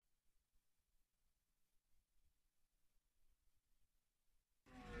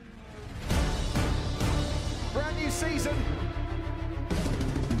season.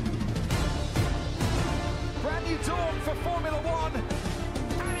 Brand new dawn for Formula One.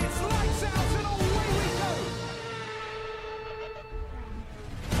 And it's lights out and away we go.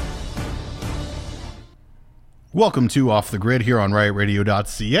 Welcome to Off the Grid here on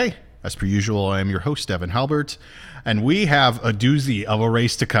RiotRadio.ca. As per usual, I am your host, Evan Halbert, and we have a doozy of a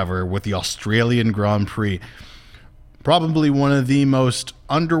race to cover with the Australian Grand Prix. Probably one of the most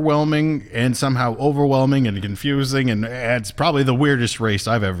underwhelming and somehow overwhelming and confusing, and it's probably the weirdest race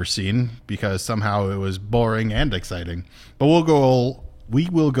I've ever seen because somehow it was boring and exciting. But we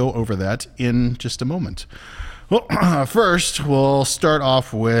will go over that in just a moment. Well, first, we'll start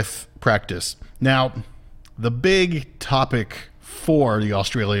off with practice. Now, the big topic for the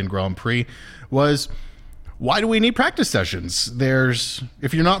Australian Grand Prix was, why do we need practice sessions?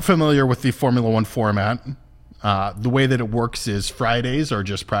 If you're not familiar with the Formula One format, the way that it works is Fridays are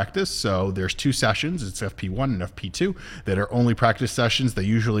just practice. So there's two sessions. It's FP1 and FP2 that are only practice sessions. They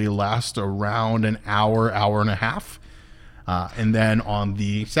usually last around an hour, hour and a half. And then on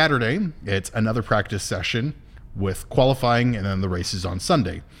the Saturday, it's another practice session with qualifying, and then the race is on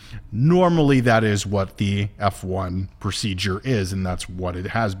Sunday. Normally, that is what the F1 procedure is, and that's what it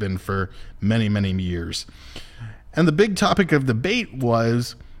has been for many, many years. And the big topic of debate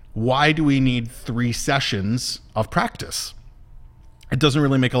was, why do we need 3 sessions of practice? It doesn't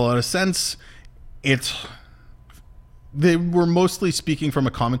really make a lot of sense. They were mostly speaking from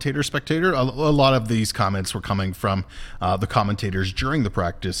a commentator-spectator. A lot of these comments were coming from the commentators during the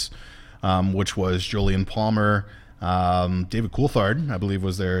practice, which was Julian Palmer, David Coulthard, I believe,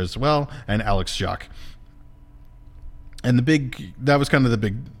 was there as well, and Alex Jacques. And that was kind of the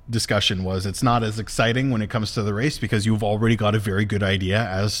big discussion, was it's not as exciting when it comes to the race because you've already got a very good idea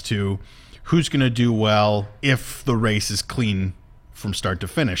as to who's going to do well if the race is clean from start to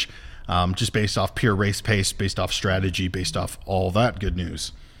finish, just based off pure race pace, based off strategy, based off all that good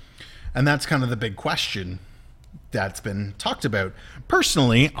news. And that's kind of the big question that's been talked about.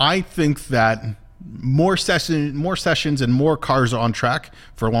 Personally, I think that more sessions and more cars on track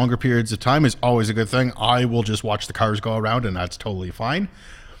for longer periods of time is always a good thing. I will just watch the cars go around, and that's totally fine.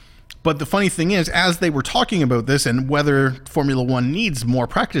 But the funny thing is, as they were talking about this and whether Formula One needs more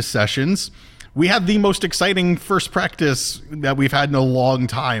practice sessions, we had the most exciting first practice that we've had in a long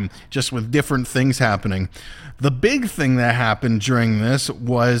time, just with different things happening. The big thing that happened during this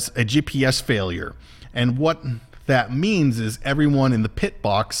was a GPS failure. And what that means is everyone in the pit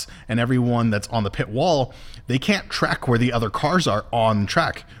box and everyone that's on the pit wall, they can't track where the other cars are on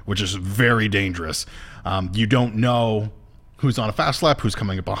track, which is very dangerous. You don't know who's on a fast lap, who's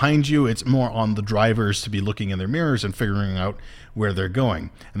coming up behind you. It's more on the drivers to be looking in their mirrors and figuring out where they're going.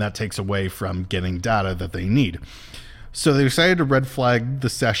 And that takes away from getting data that they need. So they decided to red flag the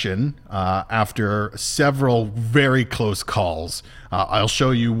session after several very close calls. I'll show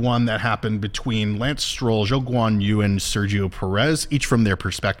you one that happened between Lance Stroll, Zhou Guan Yu, and Sergio Perez, each from their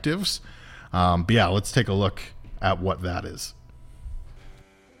perspectives. But yeah, let's take a look at what that is.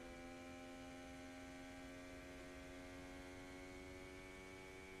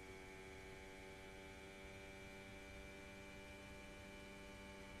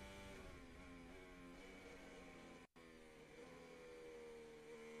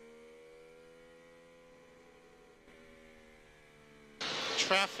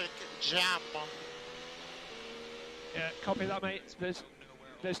 Traffic jam. Yeah, copy that, mate. There's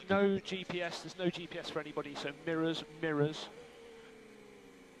no GPS. There's no GPS for anybody. So mirrors.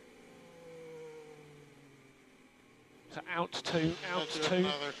 So out two.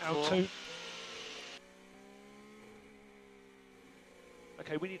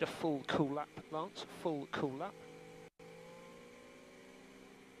 Okay, we need a full cool lap, Lance. Full cool lap.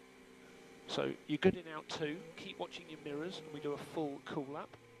 So you're good in out 2, keep watching your mirrors, and we do a full cool lap.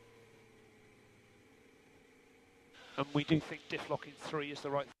 And we do think diff lock in 3 is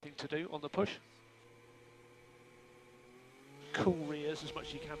the right thing to do on the push. Cool rears as much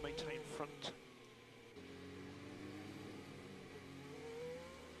as you can, maintain front.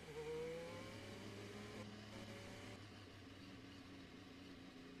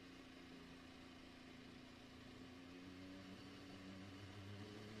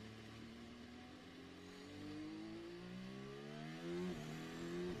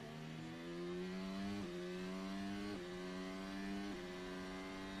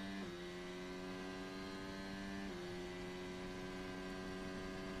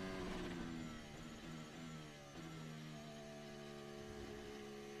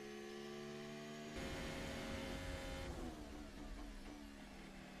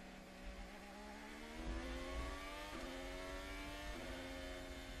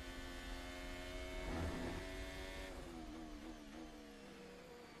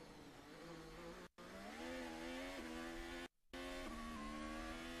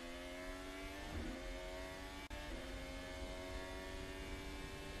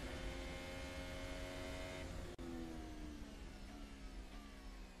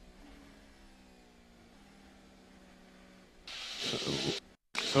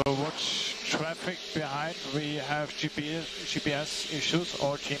 So watch traffic behind. We have GPS issues,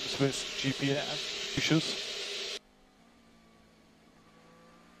 or teams with GPS issues.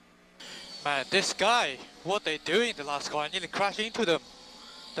 Man, this guy, what they doing in the last car, I nearly crashed into them.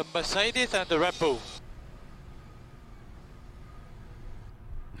 The Mercedes and the Red Bull.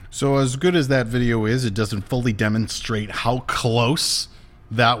 So as good as that video is, it doesn't fully demonstrate how close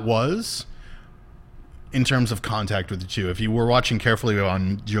that was in terms of contact with the two. If you were watching carefully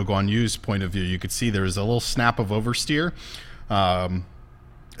on Zhou Guanyu's point of view, you could see there was a little snap of oversteer.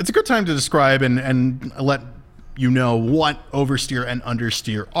 It's a good time to describe and let you know what oversteer and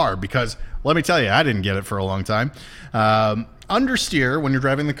understeer are, because let me tell you, I didn't get it for a long time. Understeer, when you're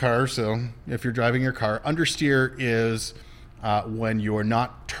driving the car, so if you're driving your car, understeer is when you're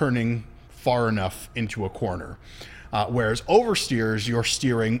not turning far enough into a corner. Whereas oversteer is you're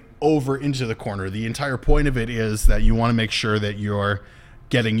steering over into the corner. The entire point of it is that you want to make sure that you're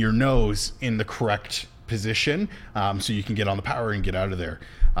getting your nose in the correct position so you can get on the power and get out of there.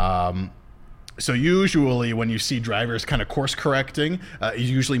 So usually when you see drivers kind of course correcting, it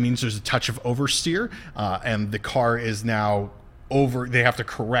usually means there's a touch of oversteer and the car is now over. They have to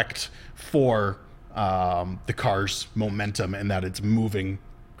correct for the car's momentum and that it's moving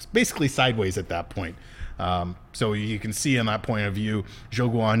basically sideways at that point. So you can see in that point of view,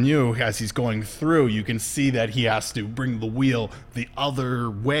 Zhou Guanyu, as he's going through, you can see that he has to bring the wheel the other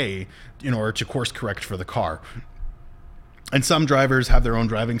way in order to course correct for the car. And some drivers have their own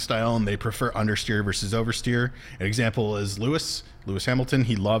driving style and they prefer understeer versus oversteer. An example is Lewis Hamilton.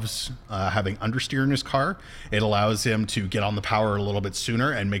 He loves having understeer in his car. It allows him to get on the power a little bit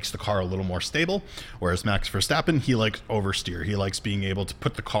sooner and makes the car a little more stable. Whereas Max Verstappen, he likes oversteer. He likes being able to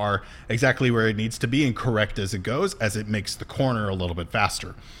put the car exactly where it needs to be and correct as it goes, as it makes the corner a little bit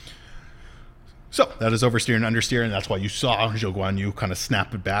faster. So that is oversteer and understeer, and that's why you saw Zhou Guanyu kind of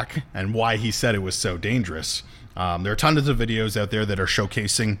snap it back and why he said it was so dangerous. There are tons of videos out there that are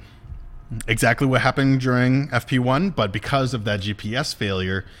showcasing exactly what happened during FP1, but because of that GPS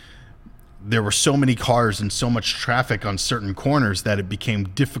failure, there were so many cars and so much traffic on certain corners that it became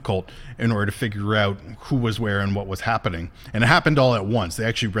difficult in order to figure out who was where and what was happening. And it happened all at once. They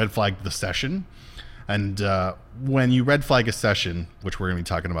actually red flagged the session. And when you red flag a session, which we're going to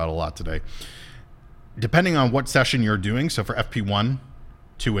be talking about a lot today, depending on what session you're doing, so for FP1,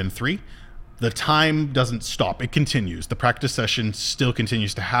 2, and 3, the time doesn't stop. It continues. The practice session still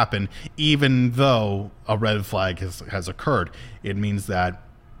continues to happen, even though a red flag has occurred. It means that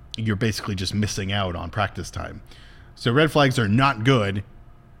you're basically just missing out on practice time. So red flags are not good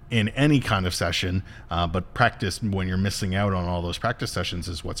in any kind of session, but practice, when you're missing out on all those practice sessions,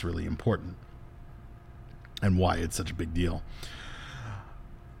 is what's really important and why it's such a big deal.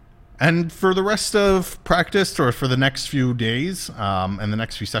 And for the rest of practice, or for the next few days and the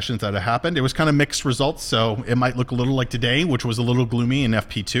next few sessions that have happened, it was kind of mixed results. So it might look a little like today, which was a little gloomy in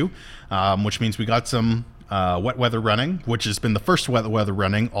FP2, which means we got some wet weather running, which has been the first wet weather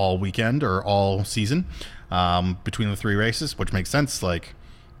running all weekend or all season between the 3 races, which makes sense. Like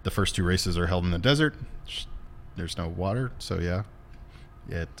the first 2 races are held in the desert. There's no water, so yeah.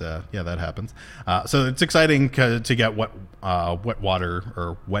 Yeah, that happens. So it's exciting to get wet water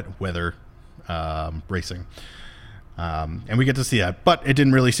or wet weather racing, and we get to see that. But it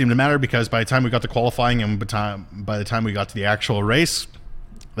didn't really seem to matter, because by the time we got to qualifying and by the time we got to the actual race,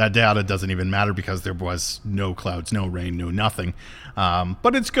 that data doesn't even matter, because there was no clouds, no rain, no nothing.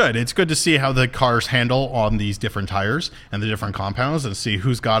 But it's good. It's good to see how the cars handle on these different tires and the different compounds, and see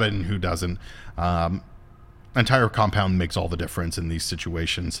who's got it and who doesn't. Entire compound makes all the difference in these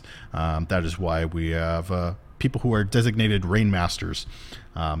situations. That is why we have people who are designated rain masters.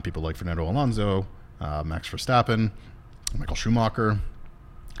 People like Fernando Alonso, Max Verstappen, Michael Schumacher.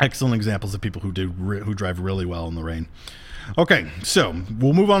 Excellent examples of people who drive really well in the rain. Okay, so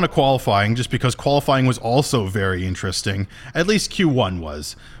we'll move on to qualifying, just because qualifying was also very interesting. At least Q1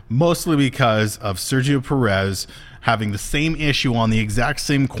 was, mostly because of Sergio Perez having the same issue on the exact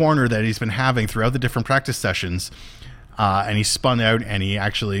same corner that he's been having throughout the different practice sessions, and he spun out, and he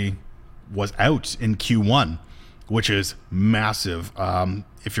actually was out in Q1, which is massive.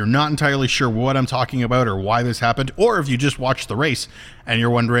 If you're not entirely sure what I'm talking about or why this happened, or if you just watched the race and you're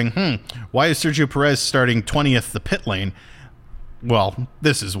wondering, why is Sergio Perez starting 20th the pit lane? Well,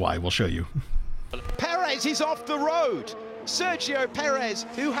 this is why. We'll show you. Perez is off the road. Sergio Perez,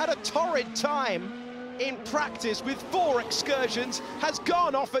 who had a torrid time in practice with 4 excursions, has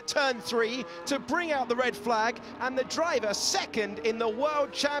gone off at turn 3 to bring out the red flag, and the driver second in the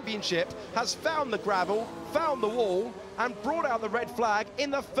World Championship has found the gravel, found the wall, and brought out the red flag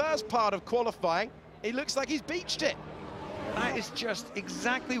in the first part of qualifying. It looks like he's beached it. That is just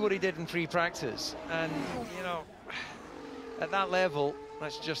exactly what he did in free practice. And, you know, at that level,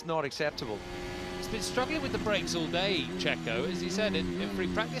 that's just not acceptable. He's been struggling with the brakes all day, Checo. As he said, in free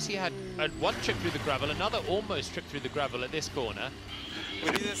practice he had one trip through the gravel, another almost trip through the gravel at this corner.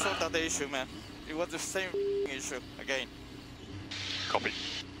 We didn't sort out the issue, man. It was the same issue again. Copy.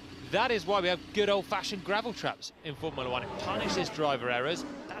 That is why we have good old-fashioned gravel traps in Formula One. It punishes driver errors.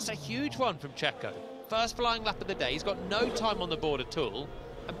 That's a huge one from Checo. First flying lap of the day. He's got no time on the board at all.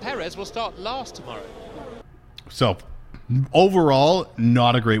 And Perez will start last tomorrow. So, overall,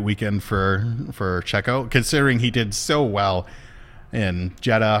 not a great weekend for Checo, considering he did so well in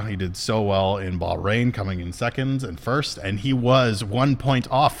Jeddah. He did so well in Bahrain, coming in second and first, and he was 1 point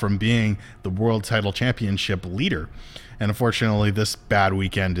off from being the world title championship leader. And unfortunately, this bad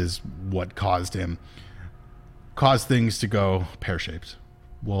weekend is what caused things to go pear-shaped.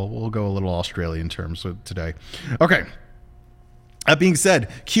 We'll go a little Australian terms today. Okay. That being said,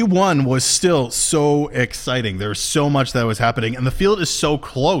 Q1 was still so exciting. There was so much that was happening, and the field is so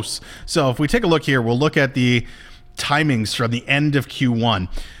close. So if we take a look here, we'll look at the timings from the end of Q1.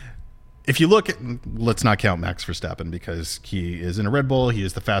 If you look at, let's not count Max Verstappen because he is in a Red Bull, he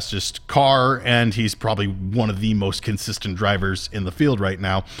is the fastest car, and he's probably one of the most consistent drivers in the field right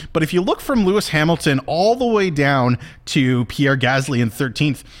now. But if you look from Lewis Hamilton all the way down to Pierre Gasly in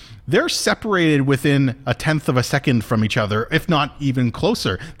 13th, they're separated within a tenth of a second from each other, if not even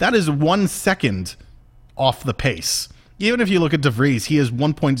closer. That is 1 second off the pace. Even if you look at De Vries, he is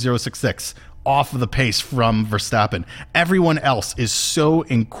 1.066 off of the pace from Verstappen. Everyone else is so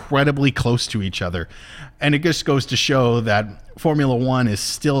incredibly close to each other. And it just goes to show that Formula One is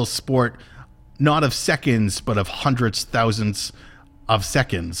still a sport not of seconds, but of hundreds, thousands of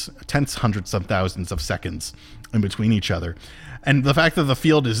seconds, tenths, hundreds of thousands of seconds in between each other. And the fact that the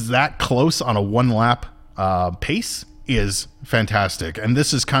field is that close on a one-lap pace is fantastic. And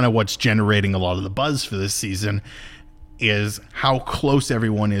this is kind of what's generating a lot of the buzz for this season, is how close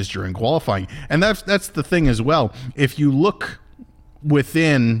everyone is during qualifying. And that's the thing as well. If you look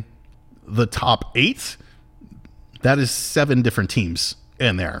within the top 8, that is 7 different teams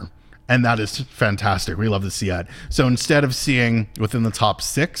in there. And that is fantastic. We love to see that. So instead of seeing within the top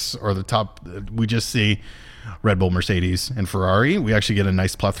 6 or the top, we just see Red Bull, Mercedes, and Ferrari. We actually get a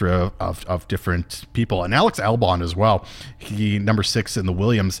nice plethora of different people. And Alex Albon as well. He number 6 in the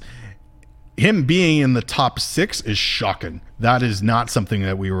Williams. Him being in the top 6 is shocking. That is not something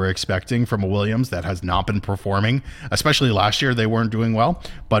that we were expecting from a Williams that has not been performing. Especially last year, they weren't doing well,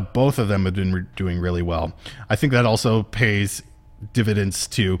 but both of them have been doing really well. I think that also pays dividends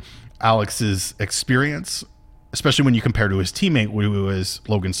to Alex's experience, especially when you compare to his teammate, who was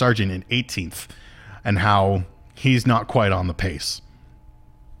Logan Sargent in 18th, and how he's not quite on the pace.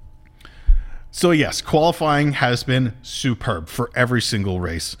 So yes, qualifying has been superb for every single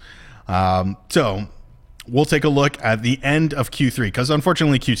race. So we'll take a look at the end of Q3, because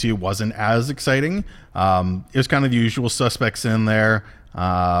unfortunately Q2 wasn't as exciting. It was kind of the usual suspects in there. The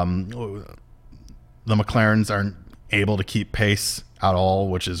McLarens aren't able to keep pace at all,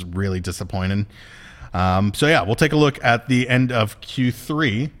 which is really disappointing. So yeah, we'll take a look at the end of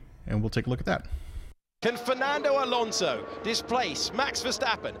Q3, and we'll take a look at that. Can Fernando Alonso displace Max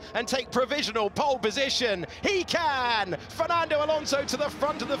Verstappen and take provisional pole position? He can! Fernando Alonso to the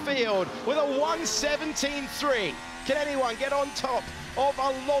front of the field with a 1:17.3. Can anyone get on top of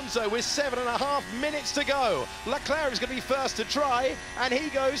Alonso with 7.5 minutes to go? Leclerc is going to be first to try, and he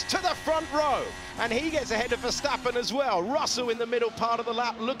goes to the front row. And he gets ahead of Verstappen as well. Russell in the middle part of the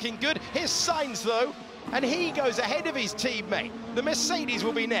lap looking good. Here's Sainz though, and he goes ahead of his teammate. The Mercedes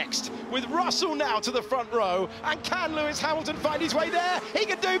will be next, with Russell now to the front row. And can Lewis Hamilton find his way there? He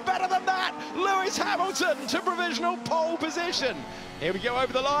can do better than that. Lewis Hamilton to provisional pole position. Here we go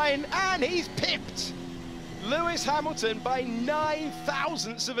over the line, and he's pipped Lewis Hamilton by 9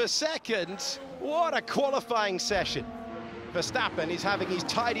 thousandths of a second. What a qualifying session. Verstappen is having his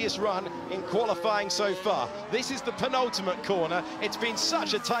tidiest run in qualifying so far. This is the penultimate corner. It's been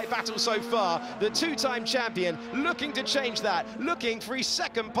such a tight battle so far. The two-time champion looking to change that, looking for his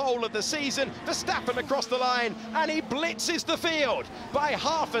second pole of the season. Verstappen across the line, and he blitzes the field by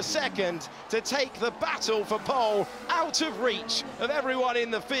half a second to take the battle for pole out of reach of everyone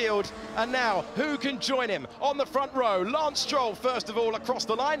in the field. And now, who can join him on the front row? Lance Stroll, first of all, across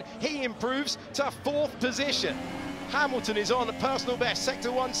the line. He improves to 4th position. Hamilton is on a personal best, Sector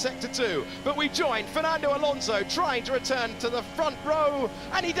 1, Sector 2. But we join Fernando Alonso trying to return to the front row,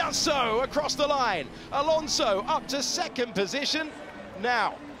 and he does so across the line. Alonso up to 2nd position.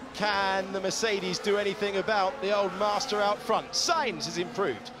 Now, can the Mercedes do anything about the old master out front? Sainz has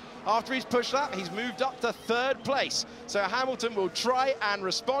improved After he's pushed that, he's moved up to 3rd place. So Hamilton will try and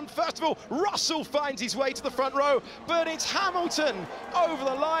respond. First of all, Russell finds his way to the front row, but it's Hamilton over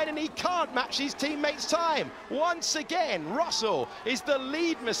the line, and he can't match his teammates' time. Once again, Russell is the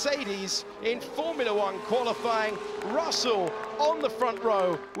lead Mercedes in Formula One qualifying. Russell on the front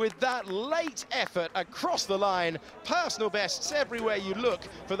row with that late effort across the line. Personal bests everywhere you look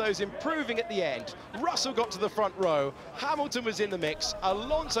for those improving at the end. Russell got to the front row. Hamilton was in the mix.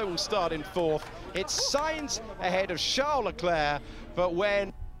 Alonso will start in 4th. It's Sainz ahead of Charles Leclerc, but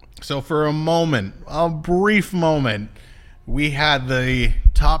when... So for a moment, a brief moment, we had the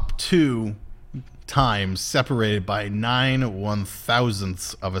top 2 times separated by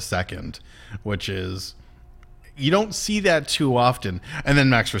 9/1000ths of a second, which is... You don't see that too often. And then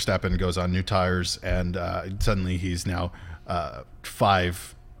Max Verstappen goes on new tires, and suddenly he's now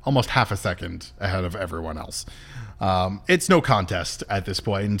almost half a second ahead of everyone else. It's no contest at this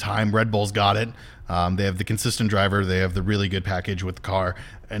point in time. Red Bull's got it. They have the consistent driver. They have the really good package with the car,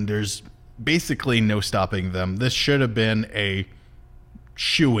 and there's basically no stopping them. This should have been a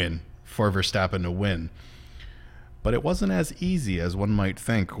shoo-in for Verstappen to win. But it wasn't as easy as one might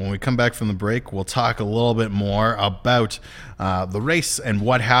think. When we come back from the break, we'll talk a little bit more about the race and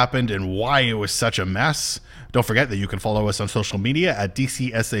what happened and why it was such a mess. Don't forget that you can follow us on social media at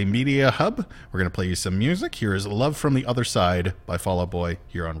DCSA Media Hub. We're going to play you some music. Here is Love from the Other Side by Fall Out Boy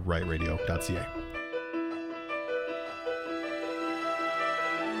here on rightradio.ca.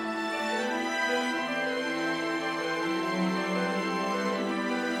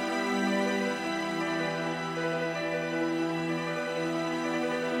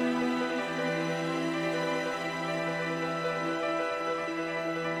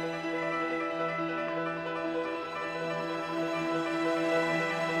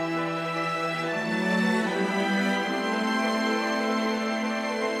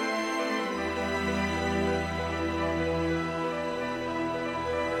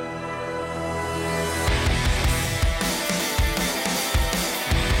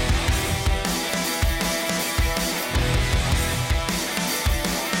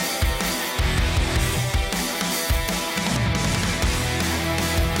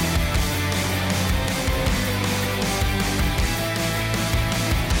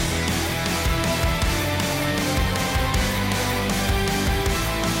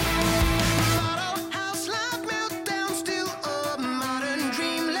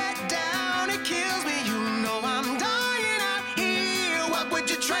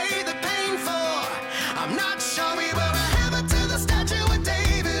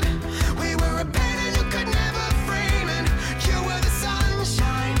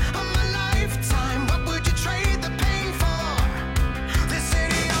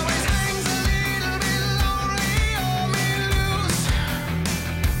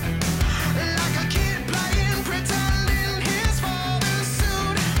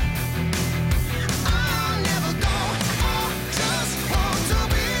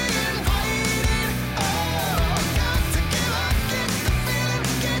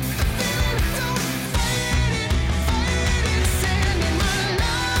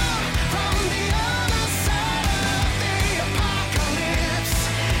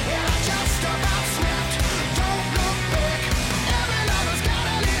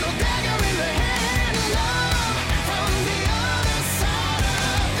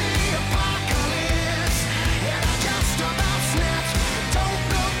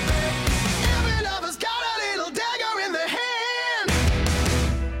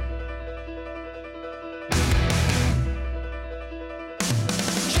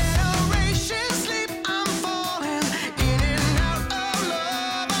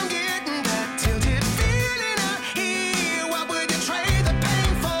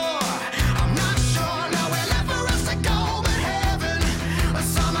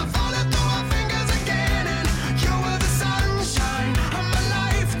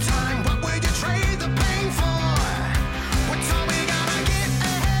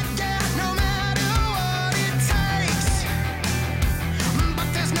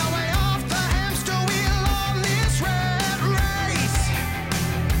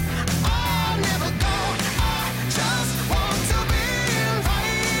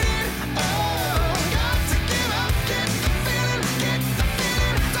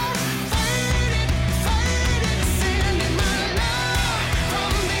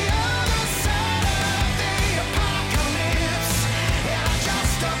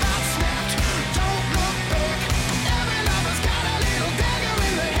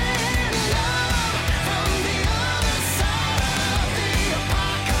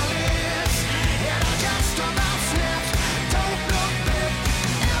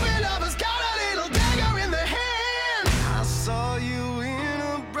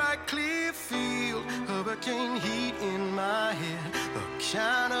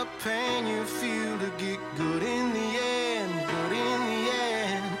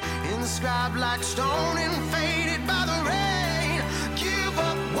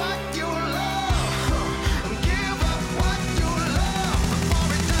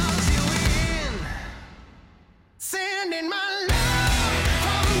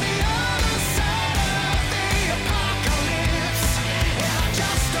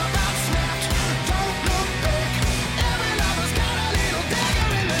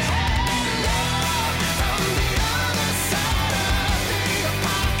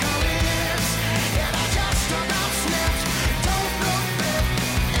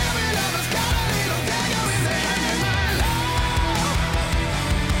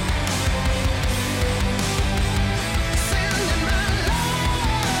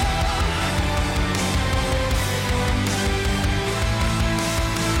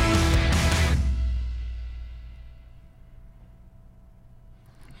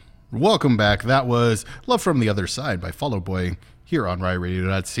 Welcome back. That was Love from the Other Side by Fall Out Boy here on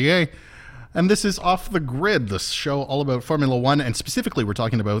RiotRadio.ca. And this is Off the Grid, the show all about Formula One, and specifically we're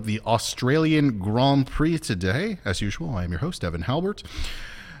talking about the Australian Grand Prix today. As usual, I am your host, Evan Halbert.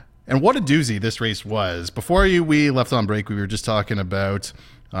 And what a doozy this race was. Before we left on break, we were just talking about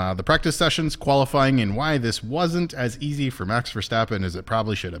the practice sessions, qualifying, and why this wasn't as easy for Max Verstappen as it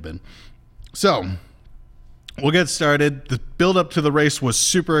probably should have been. So, we'll get started. The build-up to the race was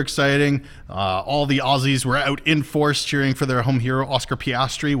super exciting. All the Aussies were out in force cheering for their home hero, Oscar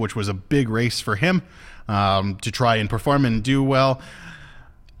Piastri, which was a big race for him to try and perform and do well.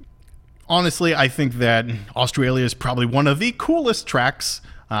 Honestly, I think that Australia is probably one of the coolest tracks,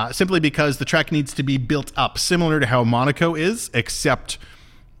 simply because the track needs to be built up, similar to how Monaco is, except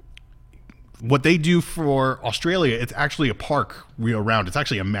what they do for Australia, it's actually a park year-round. It's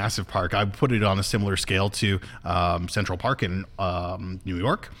actually a massive park. I put it on a similar scale to Central Park in New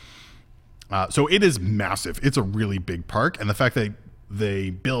York. So it is massive. It's a really big park. And the fact that they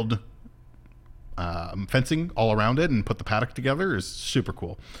build fencing all around it and put the paddock together is super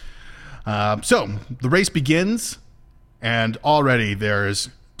cool. So the race begins, and already there's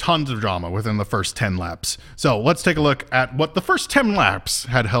tons of drama within the first 10 laps. So let's take a look at what the first 10 laps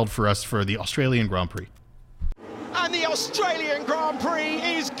had held for us for the Australian Grand Prix. And the Australian Grand Prix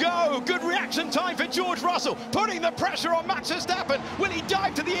is go. Good reaction time for George Russell, putting the pressure on Max Verstappen. Will he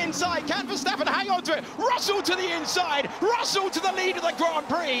dive to the inside? Can Verstappen hang on to it? Russell to the inside. Russell to the lead of the Grand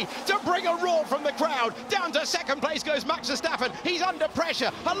Prix to bring a roar from the crowd. Down to second place goes Max Verstappen. He's under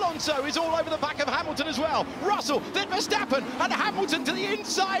pressure. Alonso is all over the back of Hamilton as well. Russell, then Verstappen, and Hamilton to the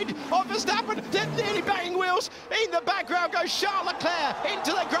inside of Verstappen. They're nearly banging wheels. In the background goes Charles Leclerc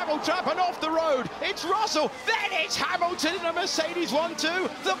into the gravel trap and off the road. It's Russell. Then it's Hamilton in a Mercedes 1-2.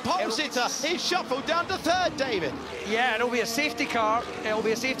 The pole sitter is shuffled down to third, David. Yeah, it'll be a safety car. It'll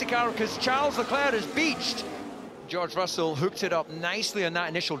be a safety car because Charles Leclerc is beached. George Russell hooked it up nicely on that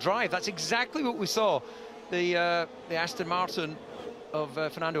initial drive. That's exactly what we saw the Aston Martin of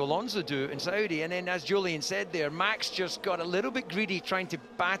Fernando Alonso do in Saudi. And then, as Julian said there, Max just got a little bit greedy trying to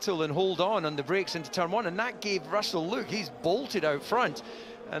battle and hold on the brakes into turn one. And that gave Russell, look, he's bolted out front.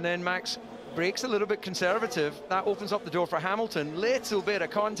 And then Max brakes a little bit conservative. That opens up the door for Hamilton. Little bit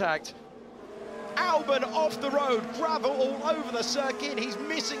of contact. Albon off the road, gravel all over the circuit. He's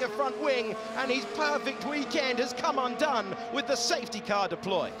missing a front wing, and his perfect weekend has come undone with the safety car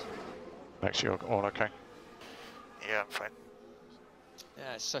deployed. Max, you're all okay? Yeah, I'm fine.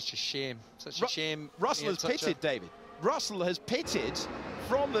 Yeah, it's such a shame. Such a shame. Russell has pitted, David. Russell has pitted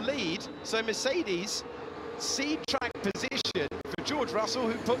from the lead, so Mercedes seed track position for George Russell,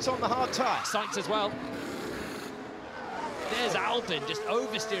 who puts on the hard tyre. Sainz as well. There's Albon just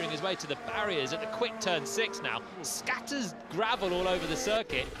oversteering his way to the barriers at the quick turn 6 now. Scatters gravel all over the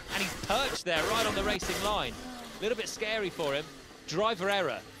circuit, and he's perched there right on the racing line. A little bit scary for him. Driver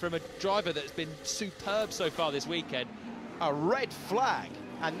error from a driver that's been superb so far this weekend. A red flag,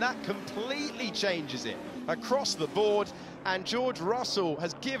 and that completely changes it across the board. And George Russell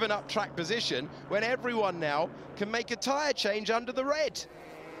has given up track position when everyone now can make a tyre change under the red.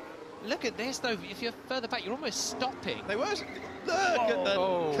 Look at this, though. If you're further back, you're almost stopping. They were. Look at the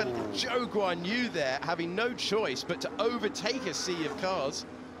Zhou Guanyu there, having no choice but to overtake a sea of cars.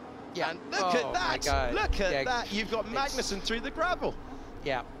 Yeah, and look at that. Look at that. You've got Magnussen through the gravel.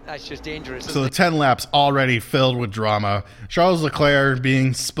 Yeah, that's just dangerous. So the 10 laps already filled with drama. Charles Leclerc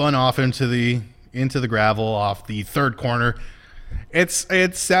being spun off into the gravel off the third corner. It's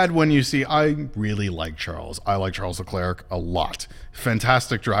sad when you see. I really like Charles. I like Charles Leclerc a lot.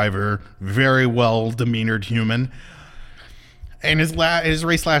 Fantastic driver, very well demeanored human. And his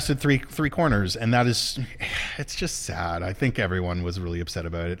race lasted three corners, and it's just sad. I think everyone was really upset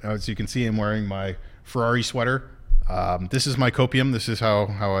about it. As you can see, I'm wearing my Ferrari sweater. This is my copium. This is how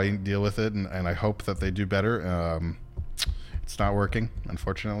I deal with it, and I hope that they do better. It's not working,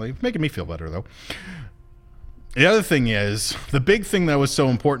 unfortunately. Making me feel better, though. The other thing is, the big thing that was so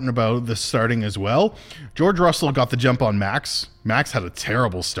important about the starting as well, George Russell got the jump on Max. Max had a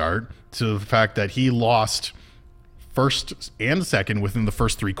terrible start, to the fact that he lost first and second within the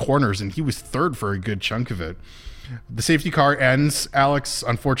first 3 corners, and he was third for a good chunk of it. The safety car ends. Alex,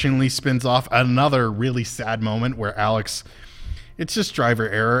 unfortunately, spins off. Another really sad moment where Alex... It's just driver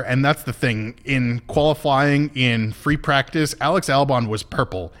error, and that's the thing. In qualifying, in free practice, Alex Albon was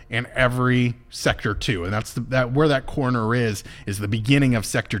purple in every sector 2, and that's where that corner is the beginning of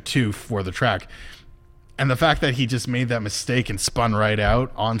sector 2 for the track. And the fact that he just made that mistake and spun right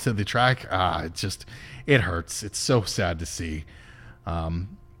out onto the track, it hurts. It's so sad to see.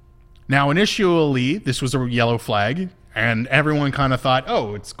 Now, initially, this was a yellow flag, And everyone kind of thought,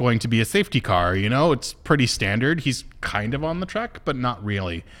 oh, it's going to be a safety car. You know, it's pretty standard. He's kind of on the track, but not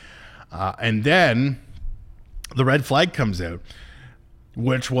really. And then the red flag comes out,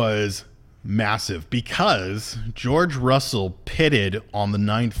 which was massive because George Russell pitted on the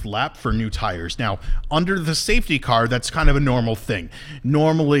 9th lap for new tires. Now, under the safety car, that's kind of a normal thing.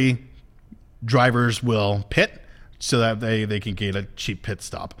 Normally, drivers will pit so that they can get a cheap pit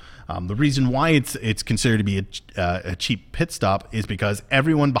stop. The reason why it's considered to be a cheap pit stop is because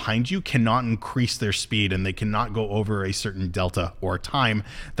everyone behind you cannot increase their speed and they cannot go over a certain delta or time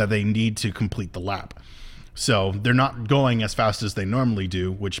that they need to complete the lap. So they're not going as fast as they normally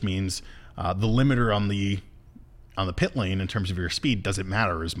do, which means the limiter on the pit lane in terms of your speed doesn't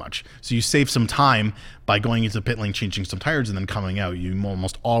matter as much. So you save some time by going into the pit lane, changing some tires, and then coming out. You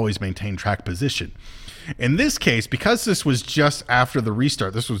almost always maintain track position. In this case, because this was just after the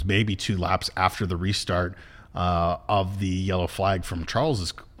restart, this was maybe 2 laps after the restart of the yellow flag from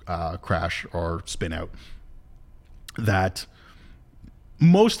Charles's crash or spin out, that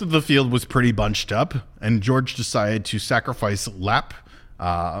most of the field was pretty bunched up, and George decided to sacrifice lap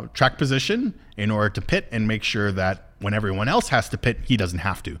track position in order to pit and make sure that when everyone else has to pit, he doesn't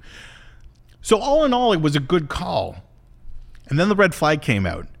have to. So all in all, it was a good call. And then the red flag came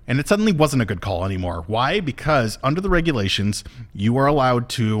out, and it suddenly wasn't a good call anymore. Why? Because under the regulations, you are allowed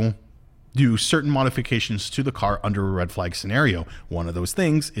to do certain modifications to the car under a red flag scenario. One of those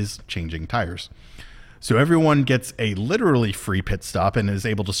things is changing tires. So everyone gets a literally free pit stop and is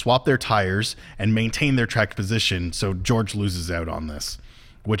able to swap their tires and maintain their track position. So George loses out on this,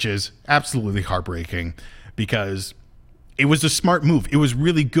 which is absolutely heartbreaking because it was a smart move. It was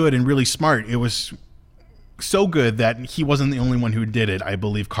really good and really smart. It was so good that he wasn't the only one who did it. I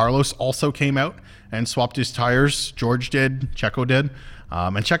believe Carlos also came out and swapped his tires. George did. Checo did.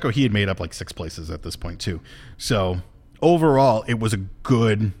 And Checo, he had made up like 6 places at this point too. So overall, it was a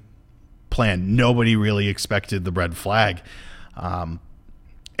good plan. Nobody really expected the red flag. And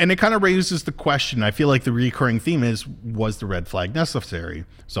it kind of raises the question. I feel like the recurring theme is, was the red flag necessary?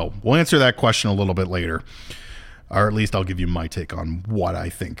 So we'll answer that question a little bit later. Or at least I'll give you my take on what I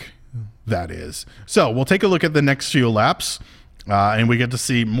think that is. So we'll take a look at the next few laps, and we get to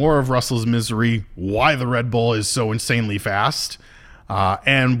see more of Russell's misery, why the Red Bull is so insanely fast,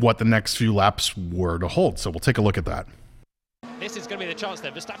 and what the next few laps were to hold. So we'll take a look at that. This is going to be the chance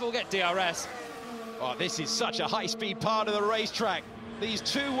then. Verstappen will get DRS. Oh, this is such a high-speed part of the racetrack. These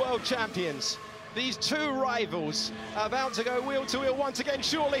 2 world champions, these 2 rivals, about to go wheel to wheel once again,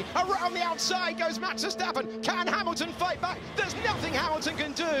 surely. Around the outside goes Max Verstappen. Can Hamilton fight back? There's nothing Hamilton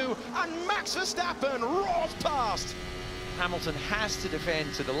can do, and Max Verstappen roars past. Hamilton has to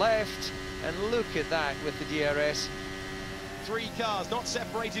defend to the left, and look at that with the DRS. 3 cars not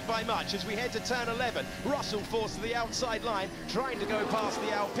separated by much as we head to turn 11. Russell forced to the outside line, trying to go past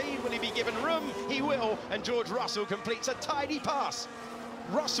the Alpine. Will he be given room? He will, and George Russell completes a tidy pass.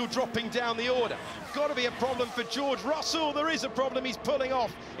 Russell dropping down the order. Got to be a problem for George Russell. There is a problem. He's pulling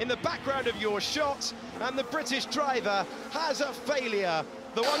off in the background of your shot, and the British driver has a failure.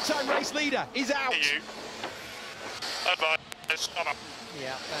 The one-time race leader is out.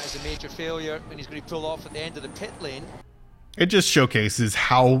 Yeah, that is a major failure, and he's going to pull off at the end of the pit lane. It just showcases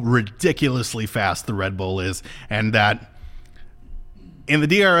how ridiculously fast the Red Bull is, and that in the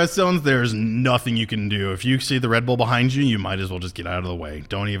DRS zones, there's nothing you can do. If you see the Red Bull behind you, you might as well just get out of the way.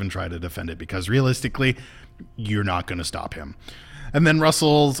 Don't even try to defend it, because realistically, you're not going to stop him. And then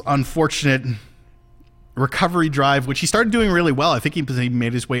Russell's unfortunate recovery drive, which he started doing really well. I think he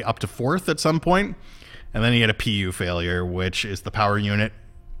made his way up to 4th at some point, and then he had a PU failure, which is the power unit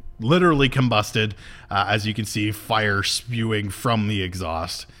literally combusted. As you can see, fire spewing from the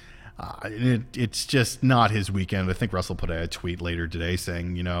exhaust. It's just not his weekend. I think Russell put out a tweet later today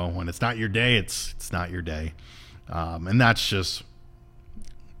saying, you know, when it's not your day, it's not your day. And that's just,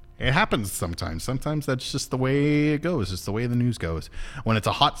 it happens sometimes. Sometimes that's just the way it goes. It's the way the news goes. When it's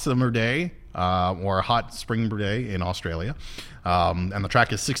a hot summer day or a hot spring day in Australia, and the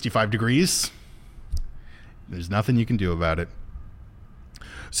track is 65 degrees, there's nothing you can do about it.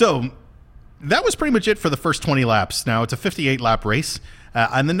 So that was pretty much it for the first 20 laps. Now it's a 58-lap race.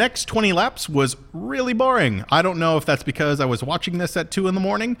 And the next 20 laps was really boring. I don't know if that's because I was watching this at 2 in the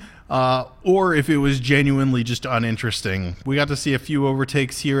morning or if it was genuinely just uninteresting. We got to see a few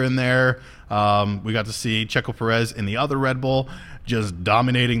overtakes here and there. We got to see Checo Perez in the other Red Bull just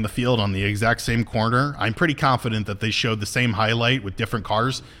dominating the field on the exact same corner. I'm pretty confident that they showed the same highlight with different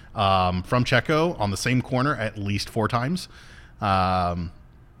cars from Checo on the same corner at least 4 times,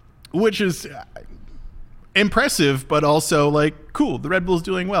 which is impressive, but also like cool. The Red Bull's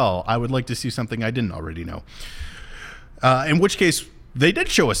doing well. I would like to see something I didn't already know. In which case, they did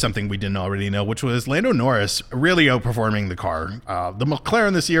show us something we didn't already know, which was Lando Norris really outperforming the car. The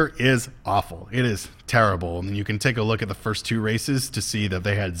McLaren this year is awful. It is terrible. And you can take a look at the first 2 races to see that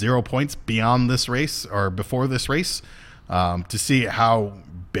they had 0 points beyond this race or before this race, to see how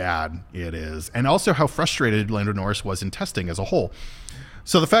bad it is. And also how frustrated Lando Norris was in testing as a whole.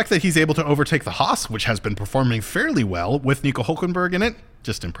 So the fact that he's able to overtake the Haas, which has been performing fairly well with Nico Hülkenberg in it,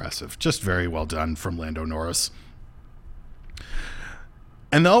 just impressive. Just very well done from Lando Norris.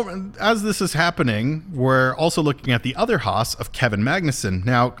 And though, as this is happening, we're also looking at the other Haas of Kevin Magnussen.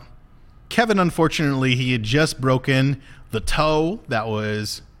 Now, Kevin, unfortunately, he had just broken the toe that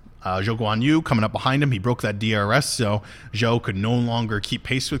was Zhou Guanyu coming up behind him. He broke that DRS, so Zhou could no longer keep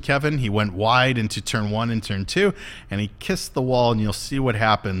pace with Kevin. He went wide into turn 1 and turn 2, and he kissed the wall, and you'll see what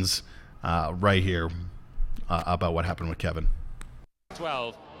happens right here about what happened with Kevin.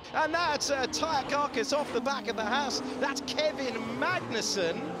 12. And that's a tyre carcass off the back of the house. That's Kevin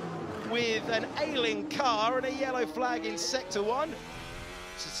Magnussen with an ailing car and a yellow flag in Sector 1.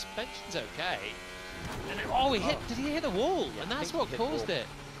 Suspension's okay. And did he hit the wall? And that's what caused it.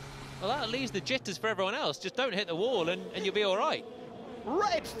 Well, that leaves the jitters for everyone else. Just don't hit the wall and you'll be all right.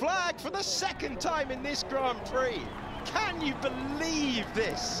 Red flag for the second time in this Grand Prix. Can you believe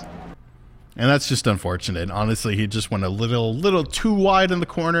this? And that's just unfortunate. Honestly, he just went a little too wide in the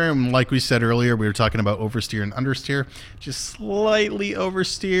corner. And like we said earlier, we were talking about oversteer and understeer. Just slightly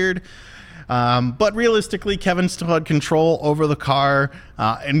oversteered. But realistically, Kevin still had control over the car.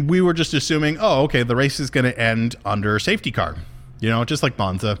 And we were just assuming, oh, okay, the race is going to end under safety car. You know, just like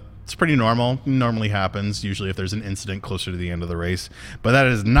Monza. It's pretty normal. It normally happens, usually if there's an incident closer to the end of the race. But that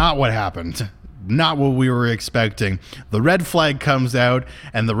is not what happened. Not what we were expecting. The red flag comes out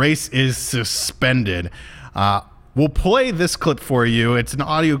and the race is suspended. We'll play this clip for you. It's an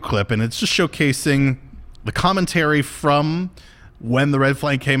audio clip and it's just showcasing the commentary from when the red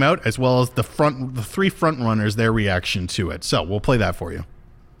flag came out, as well as the 3 front runners, their reaction to it. So we'll play that for you.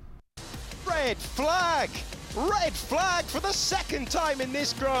 Red flag! Red flag for the second time in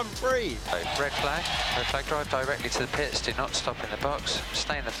this Grand Prix. Red flag, drive directly to the pits, do not stop in the box,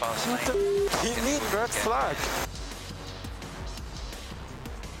 stay in the fast lane. He need red flag.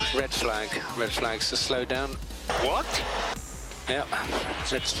 Red flags to slow down. What? Yep,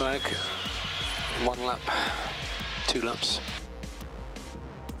 red flag, 1 lap, 2 laps.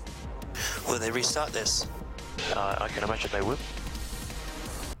 Will they restart this? I can imagine they would.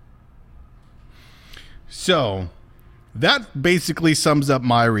 So that basically sums up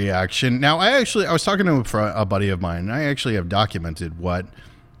my reaction. Now, I was talking to a buddy of mine, and I actually have documented what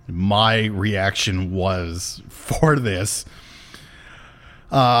my reaction was for this.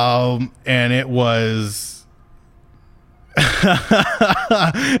 And it was...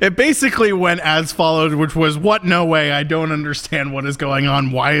 it basically went as followed, which was, what? No way. I don't understand what is going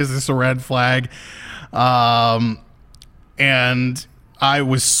on. Why is this a red flag? And I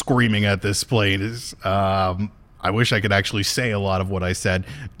was screaming at this plane. I wish I could actually say a lot of what I said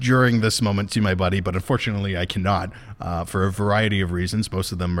during this moment to my buddy, but unfortunately I cannot for a variety of reasons.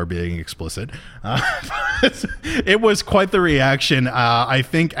 Most of them are being explicit. It was quite the reaction. I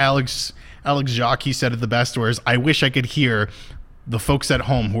think Alex Jacques said it the best, whereas I wish I could hear the folks at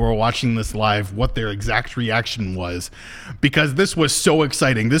home who are watching this live what their exact reaction was, because this was so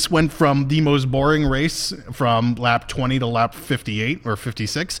exciting. This went from the most boring race from lap 20 to lap 58 or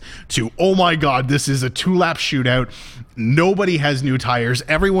 56 to, oh my god, this is a 2-lap shootout. Nobody has new tires.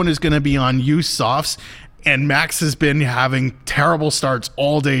 Everyone is going to be on used softs, and Max has been having terrible starts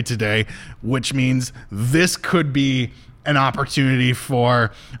all day today, which means this could be an opportunity for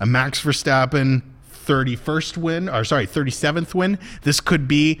a Max Verstappen 37th win. This could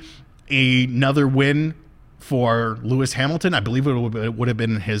be another win for Lewis Hamilton. I believe it would have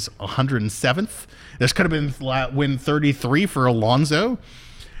been his 107th. This could have been win 33 for Alonso.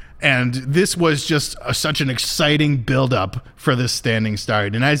 And this was just such an exciting build-up for this standing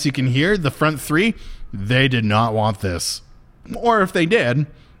start. And as you can hear, the front 3, they did not want this. Or if they did,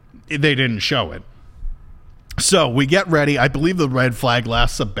 they didn't show it. So we get ready. I believe the red flag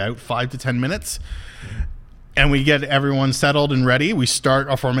lasts about 5 to 10 minutes. And we get everyone settled and ready. We start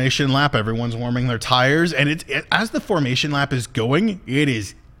a formation lap. Everyone's warming their tires. And as the formation lap is going, it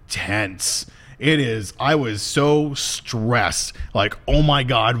is tense. It is. I was so stressed. Like, oh my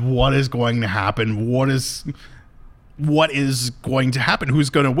God, what is going to happen? What is going to happen? Who's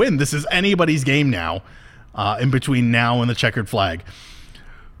going to win? This is anybody's game now, in between now and the checkered flag.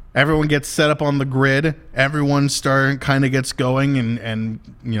 Everyone gets set up on the grid. Everyone kind of gets going, and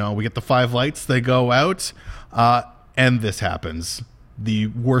you know, we get the 5 lights. They go out, and this happens. The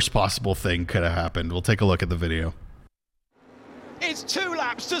worst possible thing could have happened. We'll take a look at the video. It's 2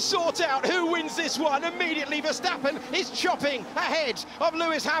 laps to sort out who wins this one. Immediately, Verstappen is chopping ahead of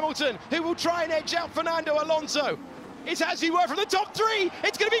Lewis Hamilton, who will try and edge out Fernando Alonso. It's as he were from the top 3.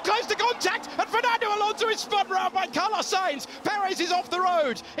 It's going to be close to contact, and Fernando Alonso is spun round by Carlos Sainz. Perez is off the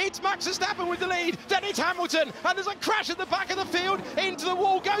road. It's Max Verstappen with the lead. Then it's Hamilton, and there's a crash at the back of the field. Into the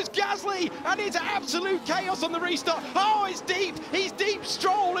wall goes Gasly, and it's absolute chaos on the restart. Oh, it's deep. He's deep.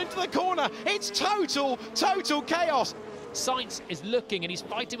 Stroll into the corner. It's total chaos. Sainz is looking, and he's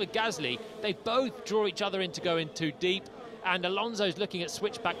fighting with Gasly. They both draw each other into going too deep. And Alonso's looking at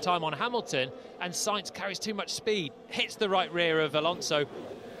switchback time on Hamilton, and Sainz carries too much speed, hits the right rear of Alonso.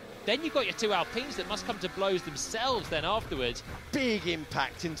 Then you've got your 2 Alpines that must come to blows themselves then afterwards. Big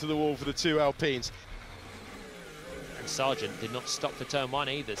impact into the wall for the 2 Alpines. And Sargent did not stop for turn 1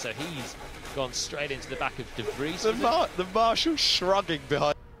 either, so he's gone straight into the back of De Vries. The Marshal shrugging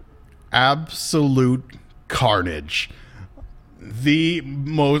behind. Absolute carnage. This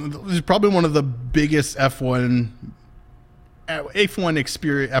is probably one of the biggest F1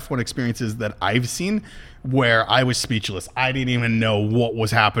 experiences that I've seen, where I was speechless. I didn't even know what was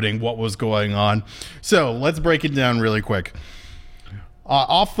happening, what was going on. So let's break it down really quick.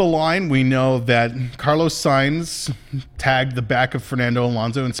 Off the line, we know that Carlos Sainz tagged the back of Fernando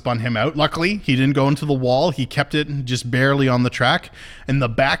Alonso and spun him out. Luckily, he didn't go into the wall. He kept it just barely on the track. In the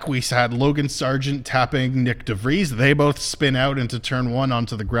back, we had Logan Sargent tapping Nick De Vries. They both spin out into turn 1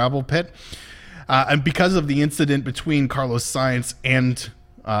 onto the gravel pit. And because of the incident between Carlos Sainz and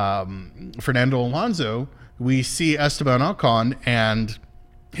Fernando Alonso, we see Esteban Ocon and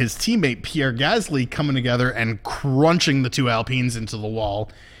his teammate Pierre Gasly coming together and crunching the 2 Alpines into the wall.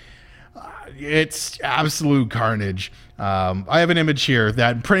 It's absolute carnage. I have an image here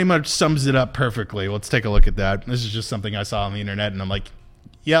that pretty much sums it up perfectly. Let's take a look at that. This is just something I saw on the internet, and I'm like,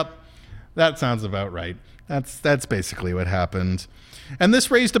 yep, that sounds about right. That's basically what happened. And this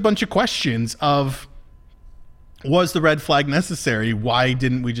raised a bunch of questions of, was the red flag necessary? Why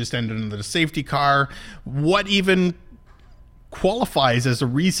didn't we just end into the safety car? What even qualifies as a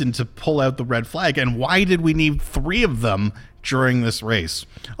reason to pull out the red flag? And why did we need 3 of them during this race?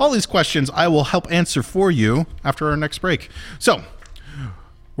 All these questions I will help answer for you after our next break. So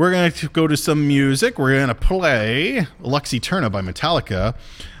we're going to go to some music. We're going to play Lux Eterna by Metallica.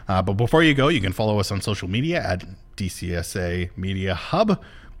 But before you go, you can follow us on social media at DCSA Media Hub.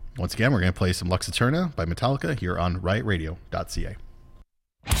 Once again, we're going to play some Lux Eterna by Metallica here on RiotRadio.ca.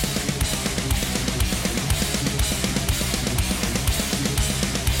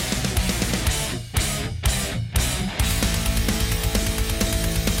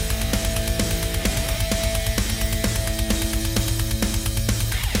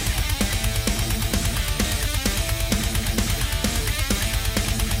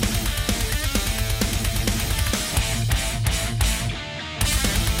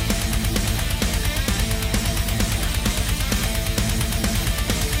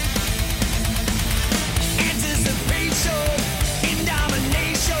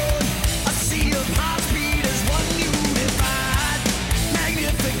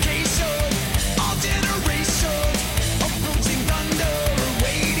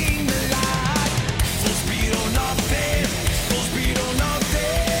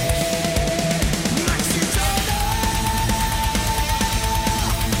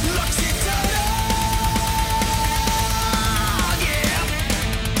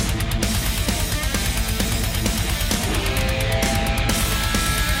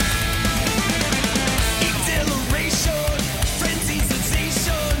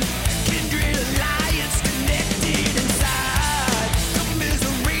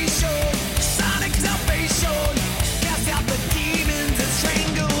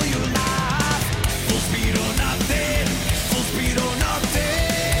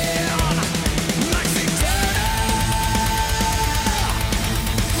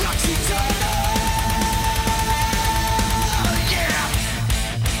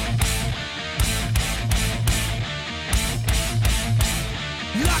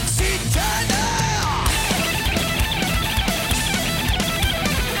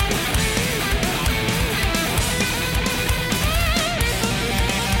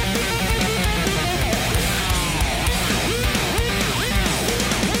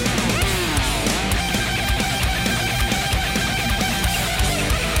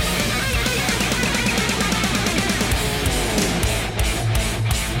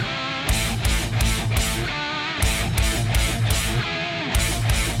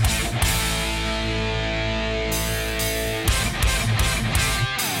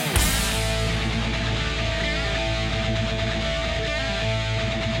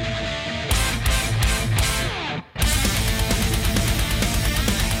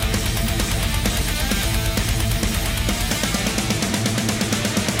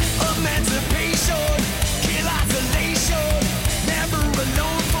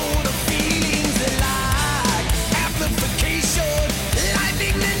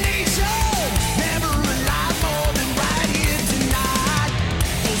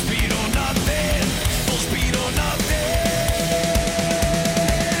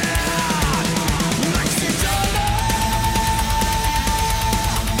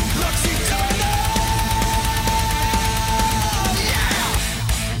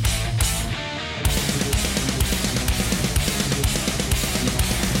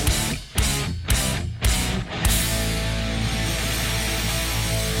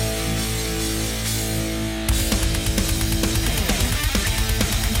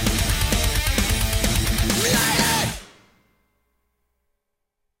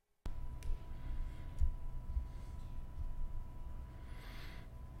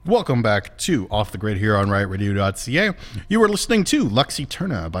 Welcome back to Off the Grid here on RiotRadio.ca. You were listening to Lux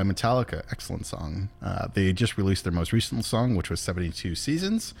Eterna by Metallica. Excellent song. They just released their most recent song, which was 72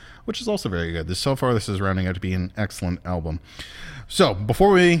 Seasons, which is also very good. So far, this is rounding out to be an excellent album. So,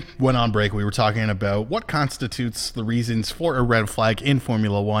 before we went on break, we were talking about what constitutes the reasons for a red flag in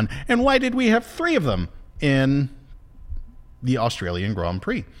Formula One, and why did we have 3 of them in the Australian Grand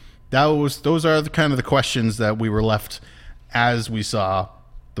Prix? Those are the kind of the questions that we were left as we saw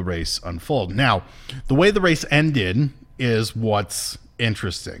the race unfold. Now, the way the race ended is what's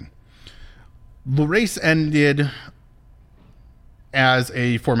interesting. The race ended as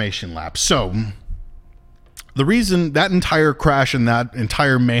a formation lap. So, the reason that entire crash and that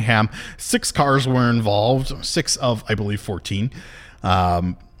entire mayhem, 6 cars were involved, 6 of, I believe, 14.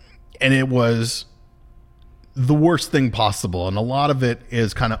 And it was the worst thing possible. And a lot of it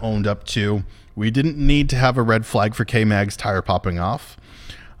is kind of owned up to, we didn't need to have a red flag for K-Mag's tire popping off.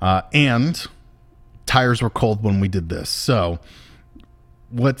 And tires were cold when we did this. So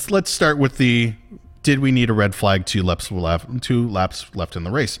let's start with did we need a red flag 2 laps left in the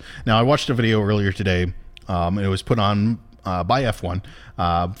race? Now, I watched a video earlier today. It was put on by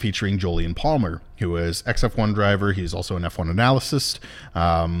F1 featuring Jolyon Palmer, who is ex-F1 driver. He's also an F1 analyst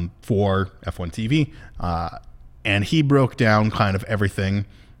for F1 TV. And he broke down kind of everything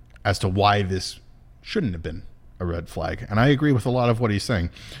as to why this shouldn't have been a red flag. And I agree with a lot of what he's saying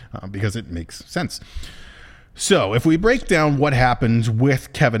because it makes sense. So if we break down what happens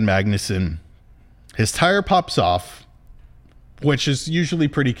with Kevin Magnussen, his tire pops off, which is usually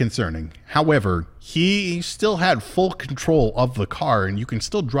pretty concerning. However, he still had full control of the car, and you can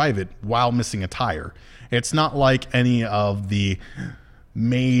still drive it while missing a tire. It's not like any of the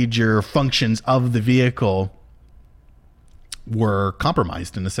major functions of the vehicle were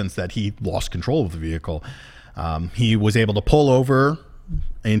compromised in the sense that he lost control of the vehicle. He was able to pull over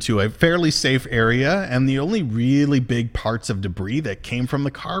into a fairly safe area, and the only really big parts of debris that came from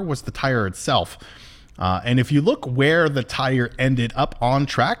the car was the tire itself. And if you look where the tire ended up on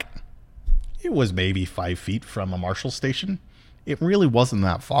track, it was maybe 5 feet from a Marshall station. It really wasn't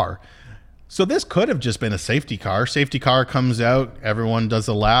that far. So this could have just been a safety car. Safety car comes out, everyone does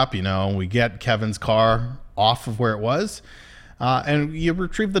a lap, we get Kevin's car off of where it was, and you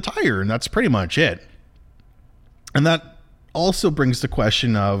retrieve the tire, and that's pretty much it. And that also brings the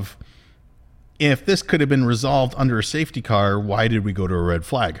question of, if this could have been resolved under a safety car, why did we go to a red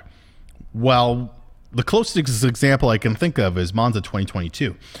flag? Well, the closest example I can think of is Monza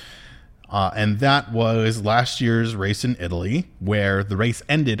 2022. And that was last year's race in Italy, where the race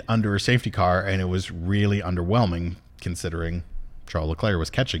ended under a safety car, and it was really underwhelming considering Charles Leclerc was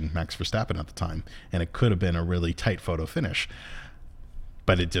catching Max Verstappen at the time, and it could have been a really tight photo finish.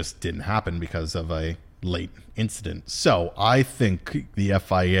 But it just didn't happen because of a late incident. So I think the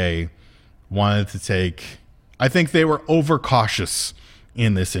FIA wanted to I think they were overcautious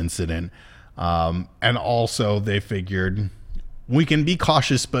in this incident. And also they figured we can be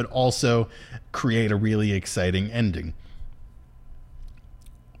cautious, but also create a really exciting ending.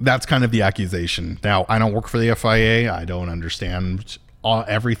 That's kind of the accusation. Now, I don't work for the FIA. I don't understand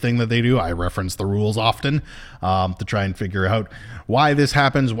everything that they do. I reference the rules often to try and figure out why this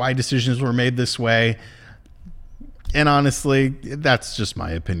happens, why decisions were made this way. And honestly, that's just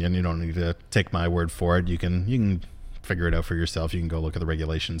my opinion. You don't need to take my word for it. You can figure it out for yourself. You can go look at the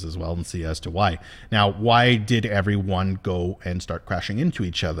regulations as well and see as to why. Now, why did everyone go and start crashing into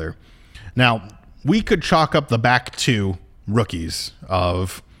each other? Now, we could chalk up the back 2 rookies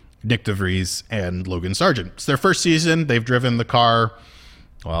of Nick DeVries and Logan Sargent. It's their first season. They've driven the car,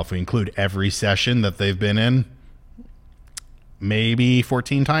 well, if we include every session that they've been in, maybe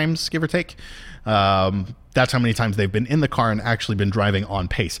 14 times, give or take. That's how many times they've been in the car and actually been driving on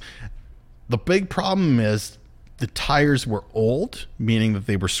pace. The big problem is the tires were old, meaning that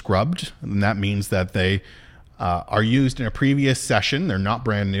they were scrubbed, and that means that they are used in a previous session. They're not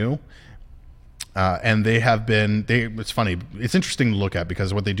brand new. And they have been, it's funny, it's interesting to look at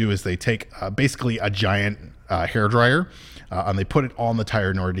because what they do is they take basically a giant hairdryer and they put it on the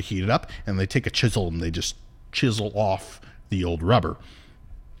tire in order to heat it up, and they take a chisel and they just chisel off the old rubber.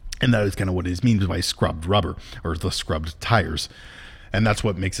 And that is kind of what it means by scrubbed rubber, or the scrubbed tires. And that's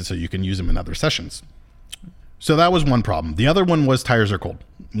what makes it so you can use them in other sessions. So that was one problem. The other one was tires are cold.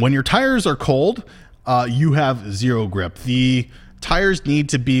 When your tires are cold, you have zero grip. The tires need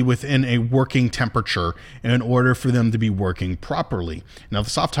to be within a working temperature in order for them to be working properly. Now,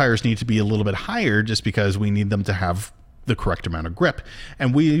 the soft tires need to be a little bit higher just because we need them to have the correct amount of grip.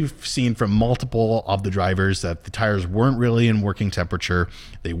 And we've seen from multiple of the drivers that the tires weren't really in working temperature.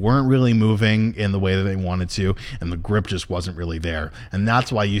 They weren't really moving in the way that they wanted to, and the grip just wasn't really there. And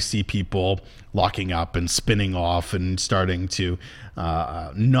that's why you see people locking up and spinning off and starting to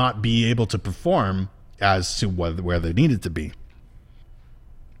not be able to perform as to where they needed to be.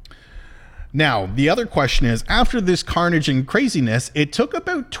 Now, the other question is, after this carnage and craziness, it took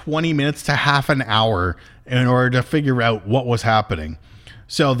about 20 minutes to half an hour in order to figure out what was happening.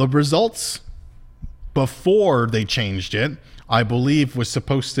 So the results before they changed it, I believe, was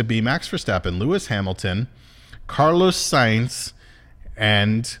supposed to be Max Verstappen, Lewis Hamilton, Carlos Sainz,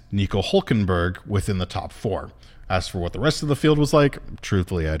 and Nico Hülkenberg within the top 4. As for what the rest of the field was like,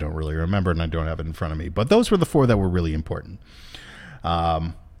 truthfully, I don't really remember, and I don't have it in front of me. But those were the 4 that were really important.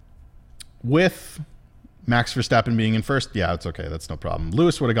 With Max Verstappen being in first, yeah, it's okay. That's no problem.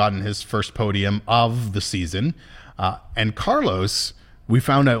 Lewis would have gotten his first podium of the season. And Carlos, we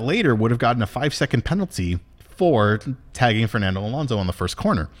found out later, would have gotten a 5-second penalty for tagging Fernando Alonso on the first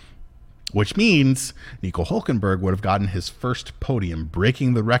corner, which means Nico Hülkenberg would have gotten his first podium,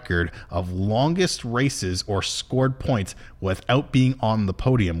 breaking the record of longest races or scored points without being on the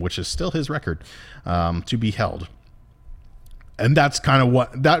podium, which is still his record to be held. And that's kind of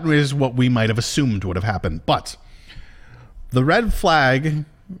what we might have assumed would have happened. But the red flag,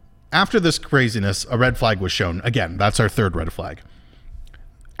 after this craziness, a red flag was shown. Again, that's our third red flag.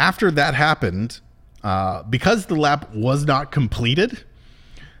 After that happened, because the lap was not completed,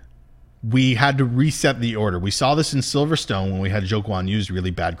 we had to reset the order. We saw this in Silverstone when we had Zhou Guanyu's really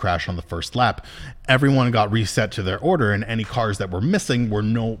bad crash on the first lap. Everyone got reset to their order, and any cars that were missing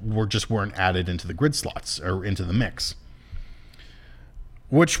weren't added into the grid slots or into the mix,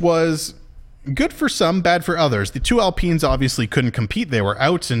 which was good for some, bad for others. The 2 Alpines obviously couldn't compete. They were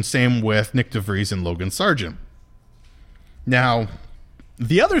out, and same with Nick de Vries and Logan Sargent. Now,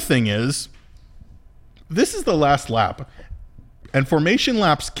 the other thing is, this is the last lap, and formation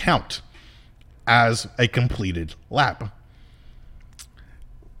laps count as a completed lap,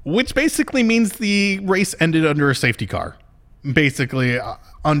 which basically means the race ended under a safety car, basically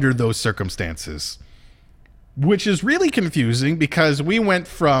under those circumstances. Which is really confusing because we went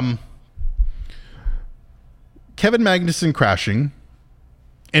from Kevin Magnussen crashing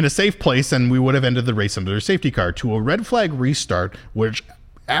in a safe place and we would have ended the race under a safety car to a red flag restart, which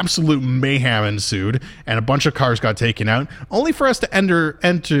absolute mayhem ensued and a bunch of cars got taken out, only for us to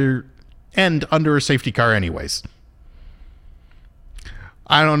end under a safety car anyways.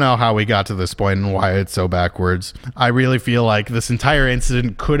 I don't know how we got to this point and why it's so backwards. I really feel like this entire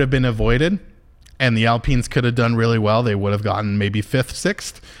incident could have been avoided. And the Alpines could have done really well. They would have gotten maybe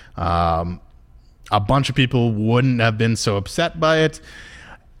 5th, 6th. A bunch of people wouldn't have been so upset by it.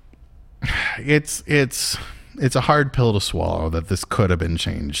 It's a hard pill to swallow that this could have been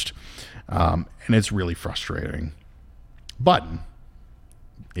changed. And it's really frustrating. But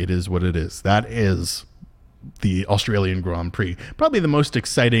it is what it is. That is the Australian Grand Prix. Probably the most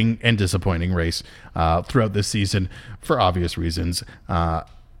exciting and disappointing race throughout this season for obvious reasons.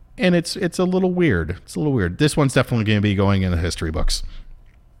 And it's a little weird. It's a little weird. This one's definitely going to be going in the history books.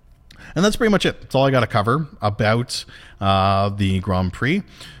 And that's pretty much it. That's all I got to cover about the Grand Prix.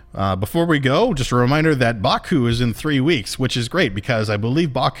 Before we go, just a reminder that Baku is in 3 weeks, which is great because I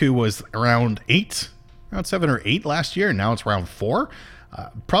believe Baku was around 7 or 8 last year. And now it's around 4.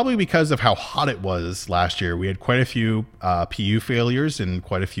 Probably because of how hot it was last year. We had quite a few PU failures and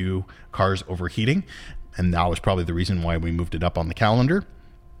quite a few cars overheating. And that was probably the reason why we moved it up on the calendar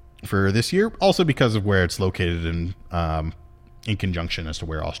for this year. Also because of where it's located in conjunction as to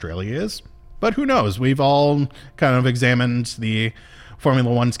where Australia is. But who knows? We've all kind of examined the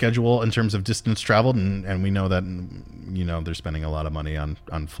Formula One schedule in terms of distance traveled, and we know that, you know, they're spending a lot of money on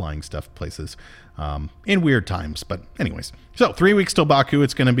flying stuff places in weird times. But anyways, so 3 weeks till Baku.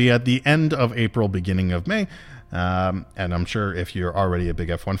 It's going to be at the end of April, beginning of May. And I'm sure if you're already a big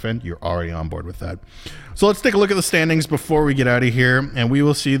F1 fan, you're already on board with that. So let's take a look at the standings before we get out of here, and we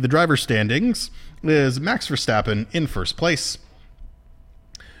will see the driver standings. Is Max Verstappen in first place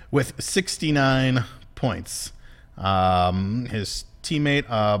with 69 points. His teammate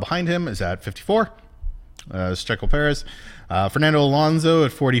behind him is at 54. Checo Perez. Fernando Alonso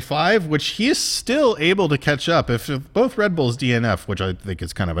at 45, which he is still able to catch up. If both Red Bulls DNF, which I think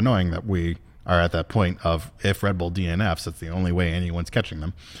is kind of annoying that we are at that point of if Red Bull DNFs, that's the only way anyone's catching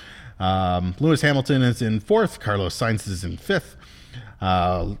them. Lewis Hamilton is in 4th. Carlos Sainz is in 5th.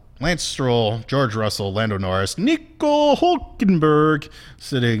 Lance Stroll, George Russell, Lando Norris, Nico Hülkenberg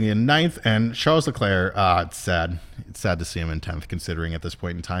sitting in 9th, and Charles Leclerc, it's sad. It's sad to see him in 10th, considering at this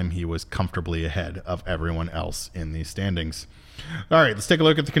point in time he was comfortably ahead of everyone else in these standings. All right, let's take a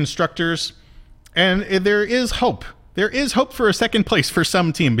look at the constructors. And there is hope. There is hope for a second place for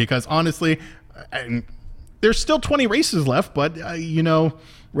some team, because honestly, there's still 20 races left, but,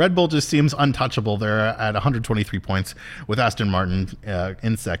 Red Bull just seems untouchable. They're at 123 points with Aston Martin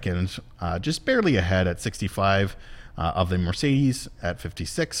in second, just barely ahead at 65 of the Mercedes at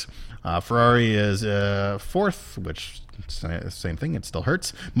 56. Ferrari is fourth, which same thing, it still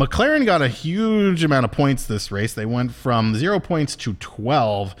hurts. McLaren got a huge amount of points this race. They went from 0 points to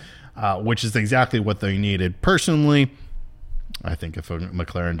 12, which is exactly what they needed. Personally, I think if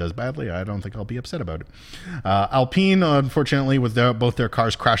McLaren does badly, I don't think I'll be upset about it. Alpine, unfortunately, with both their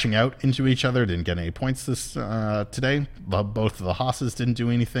cars crashing out into each other, didn't get any points this today. Both of the Haas's didn't do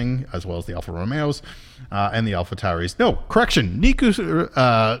anything, as well as the Alfa Romeos and the Alfa Tauris. No, correction.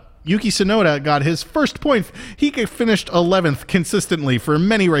 Yuki Tsunoda got his first point. He finished 11th consistently for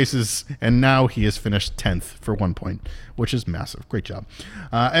many races, and now he has finished 10th for 1 point, which is massive. Great job.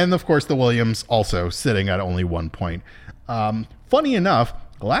 And, of course, the Williams also sitting at only 1 point. Funny enough,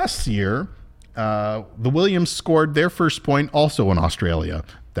 last year, the Williams scored their first point also in Australia.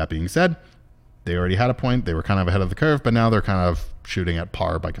 That being said, they already had a point. They were kind of ahead of the curve, but now they're kind of shooting at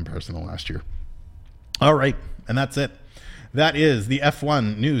par by comparison to last year. All right, and that's it. That is the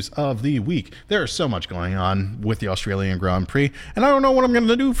F1 news of the week. There's so much going on with the Australian Grand Prix, and I don't know what I'm going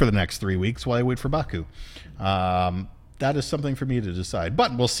to do for the next 3 weeks while I wait for Baku. That is something for me to decide,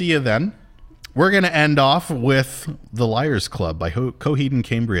 but we'll see you then. We're going to end off with The Liars Club by Coheed and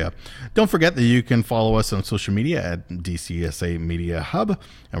Cambria. Don't forget that you can follow us on social media at DCSA Media Hub,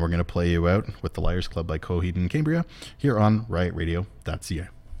 and we're going to play you out with The Liars Club by Coheed and Cambria here on RiotRadio.ca.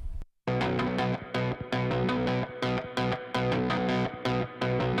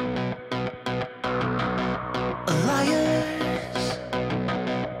 Liars,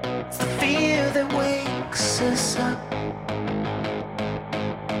 it's the fear that wakes us up.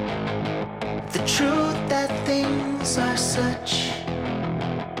 The truth that things are such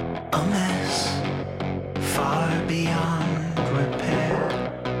a mess, far beyond repair.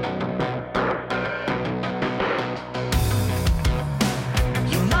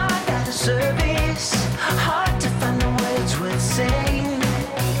 Your mind at a service, hard to find the words worth saying.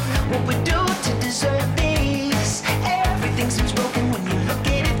 What we do to deserve this, everything seems broken when you look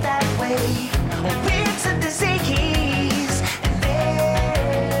at it that way. We're a disease, and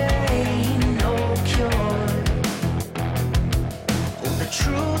there ain't no cure. Oh, the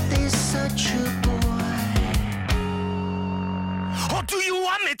truth is such a bore. Or do you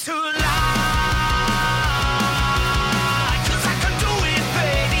want me to lie? 'Cause I can do it,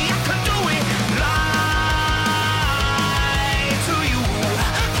 baby, I can do it. Lie to you,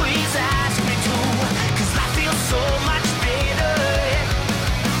 please ask me to. 'Cause life feels so much better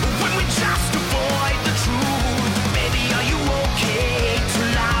when we just avoid the truth. Baby, are you okay to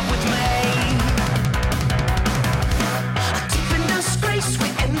lie with me? Deep in disgrace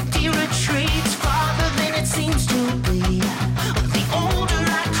with empty retreats, farther than it seems to be. The older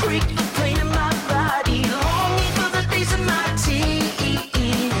I creep, the pain in my body, longing for the days in my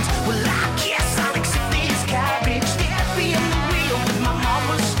teens. Well, I guess I'll accept this carriage, step being real with my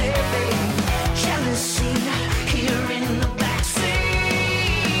mama staring. Jealousy here in the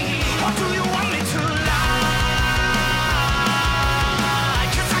backseat. Or do you want me to lie?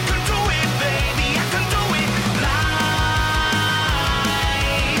 'Cause I can do it, baby, I can do it. Lie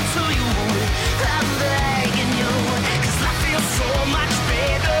to you, I'm begging you. 'Cause life feels so much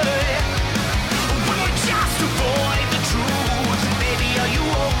better when we just avoid the truth. Baby, are you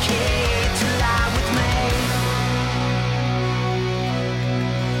okay to lie with me?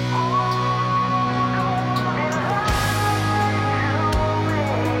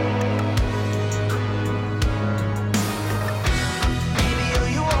 Baby, are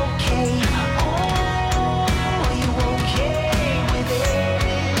you okay? Oh, are you okay with it?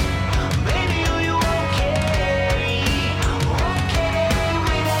 Baby, are you okay? Okay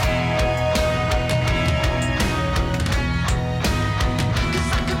with it? 'Cause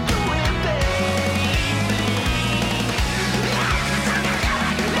I could do it, baby.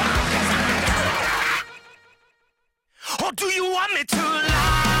 Or do you want me to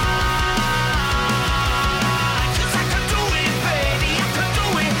lie?